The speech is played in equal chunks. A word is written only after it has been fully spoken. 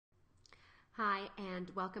Hi,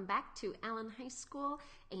 and welcome back to Allen High School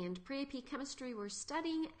and PreAP Chemistry. We're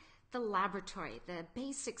studying the laboratory, the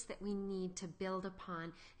basics that we need to build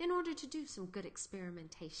upon in order to do some good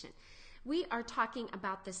experimentation. We are talking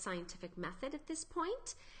about the scientific method at this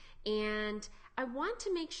point, and I want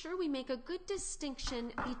to make sure we make a good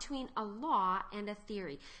distinction between a law and a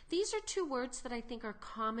theory. These are two words that I think are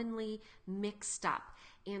commonly mixed up,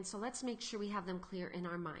 and so let's make sure we have them clear in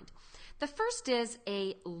our mind. The first is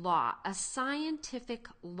a law. A scientific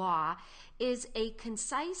law is a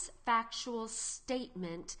concise factual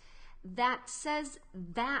statement that says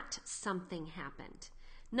that something happened.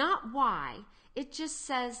 Not why, it just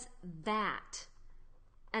says that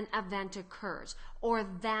an event occurs or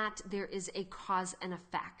that there is a cause and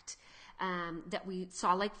effect that we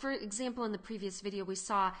saw. Like, for example, in the previous video, we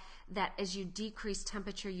saw that as you decrease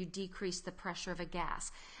temperature, you decrease the pressure of a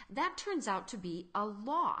gas. That turns out to be a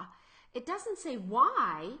law. It doesn't say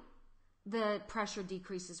why the pressure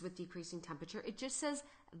decreases with decreasing temperature. It just says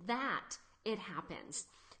that it happens.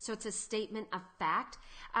 So it's a statement of fact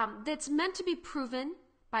that's meant to be proven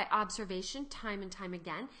by observation time and time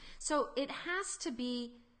again. So it has to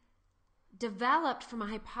be developed from a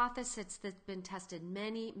hypothesis that's been tested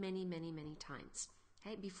many times,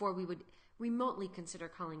 okay, before we would remotely consider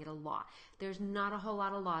calling it a law. There's not a whole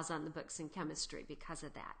lot of laws on the books in chemistry because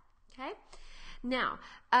of that, okay? Now,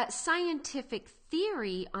 scientific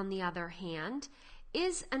theory, on the other hand,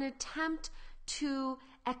 is an attempt to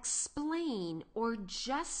explain or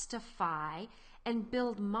justify and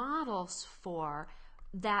build models for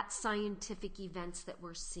that scientific events that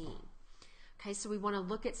we're seeing. Okay, so we want to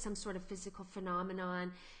look at some sort of physical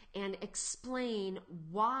phenomenon and explain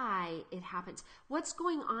why it happens. What's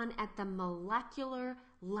going on at the molecular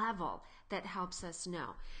level that helps us know.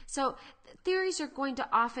 So theories are going to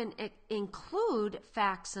often include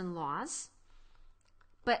facts and laws,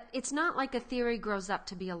 but it's not like a theory grows up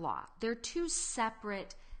to be a law. They're two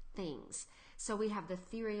separate things. So we have the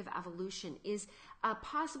theory of evolution is a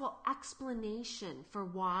possible explanation for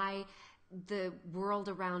why the world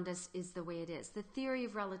around us is the way it is. The theory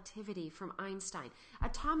of relativity from Einstein,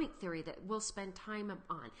 atomic theory that we'll spend time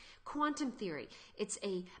on, quantum theory. It's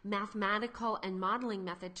a mathematical and modeling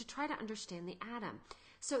method to try to understand the atom.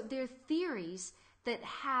 So they're theories that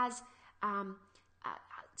has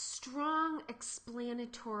strong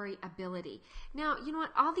explanatory ability. Now, you know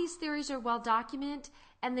what? All these theories are well documented,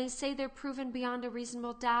 and they say they're proven beyond a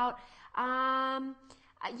reasonable doubt.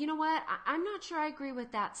 You know what? I'm not sure I agree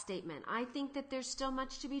with that statement. I think that there's still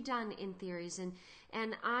much to be done in theories,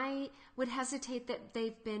 and I would hesitate that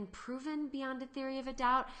they've been proven beyond a theory of a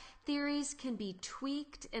doubt. Theories can be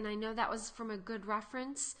tweaked, and I know that was from a good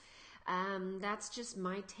reference. That's just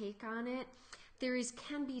my take on it. Theories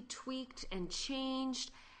can be tweaked and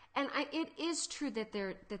changed, and it is true that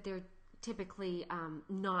they're typically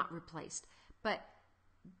not replaced, but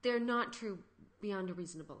they're not true beyond a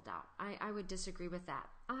reasonable doubt. I would disagree with that.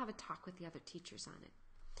 I'll have a talk with the other teachers on it.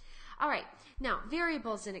 All right, now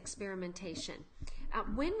variables in experimentation.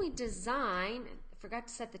 When we design, I forgot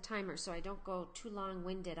to set the timer so I don't go too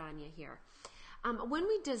long-winded on you here. When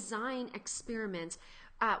we design experiments,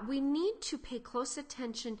 we need to pay close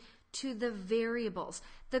attention to the variables,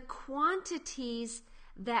 the quantities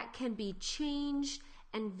that can be changed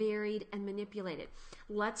and varied and manipulated.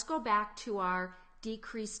 Let's go back to our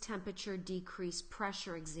decreased temperature, decreased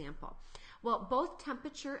pressure example. Well, both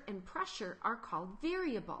temperature and pressure are called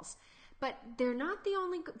variables, but they're not the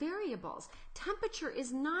only variables. Temperature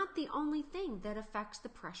is not the only thing that affects the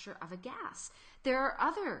pressure of a gas. There are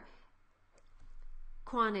other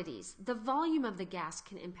quantities. The volume of the gas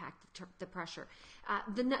can impact the pressure.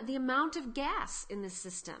 The amount of gas in the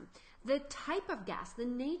system, the type of gas, the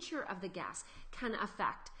nature of the gas can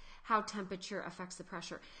affect how temperature affects the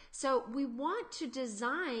pressure. So we want to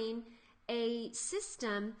design a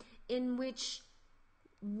system in which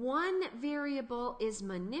one variable is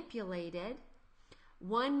manipulated,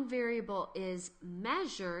 one variable is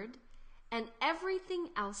measured, and everything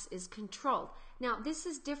else is controlled. Now, this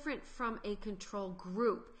is different from a control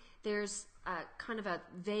group. There's kind of a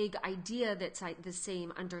vague idea that's like the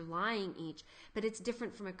same underlying each, but it's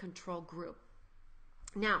different from a control group.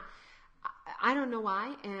 Now, I don't know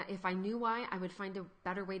why. If I knew why, I would find a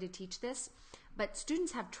better way to teach this. But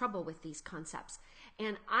students have trouble with these concepts.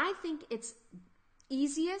 And I think it's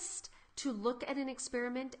easiest to look at an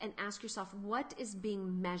experiment and ask yourself, what is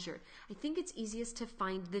being measured? I think it's easiest to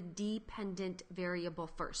find the dependent variable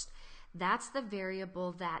first. That's the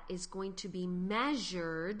variable that is going to be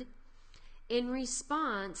measured in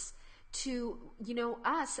response to, you know,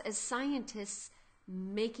 us as scientists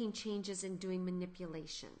making changes and doing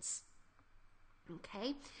manipulations.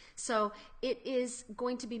 Okay, so it is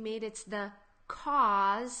going to be made, it's the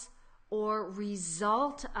cause or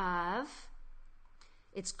result of,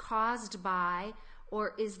 it's caused by,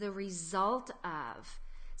 or is the result of.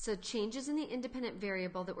 So changes in the independent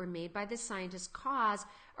variable that were made by the scientist cause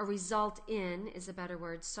or result in, is a better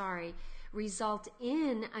word, sorry, result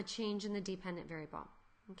in a change in the dependent variable.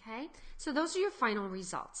 Okay, so those are your final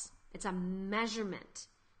results. It's a measurement.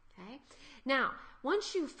 Okay, now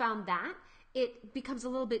once you've found that, it becomes a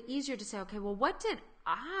little bit easier to say, okay, well, what did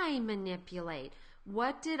I manipulate?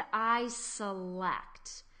 What did I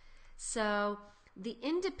select? So the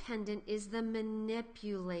independent is the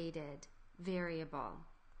manipulated variable.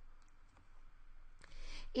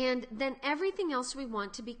 And then everything else we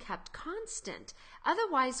want to be kept constant.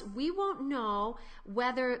 Otherwise, we won't know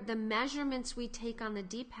whether the measurements we take on the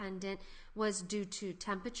dependent was due to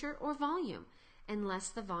temperature or volume, unless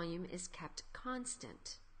the volume is kept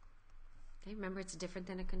constant. Okay, remember, it's different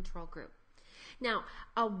than a control group. Now,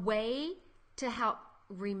 a way to help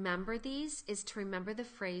remember these is to remember the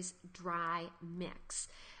phrase dry mix.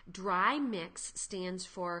 Dry mix stands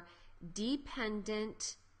for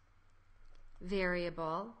dependent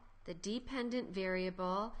variable. The dependent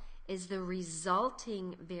variable is the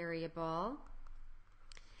resulting variable,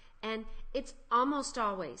 and it's almost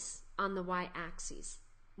always on the y-axis.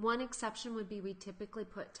 One exception would be we typically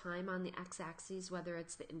put time on the x-axis, whether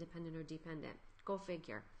it's the independent or dependent. Go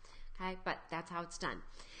figure. Okay, but that's how it's done.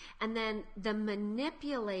 And then the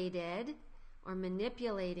manipulated or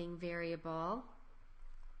manipulating variable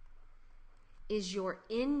is your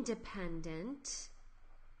independent,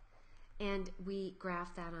 and we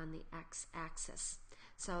graph that on the x-axis.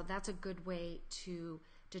 So that's a good way to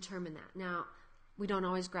determine that. Now, we don't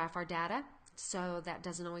always graph our data, so that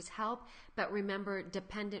doesn't always help. But remember,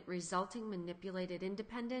 dependent, resulting, manipulated,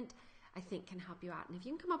 independent, I think can help you out. And if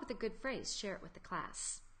you can come up with a good phrase, share it with the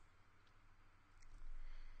class.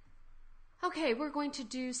 Okay, we're going to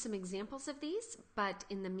do some examples of these, but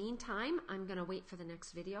in the meantime, I'm going to wait for the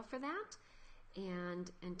next video for that. And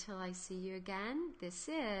until I see you again, this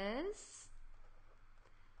is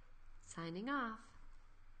signing off.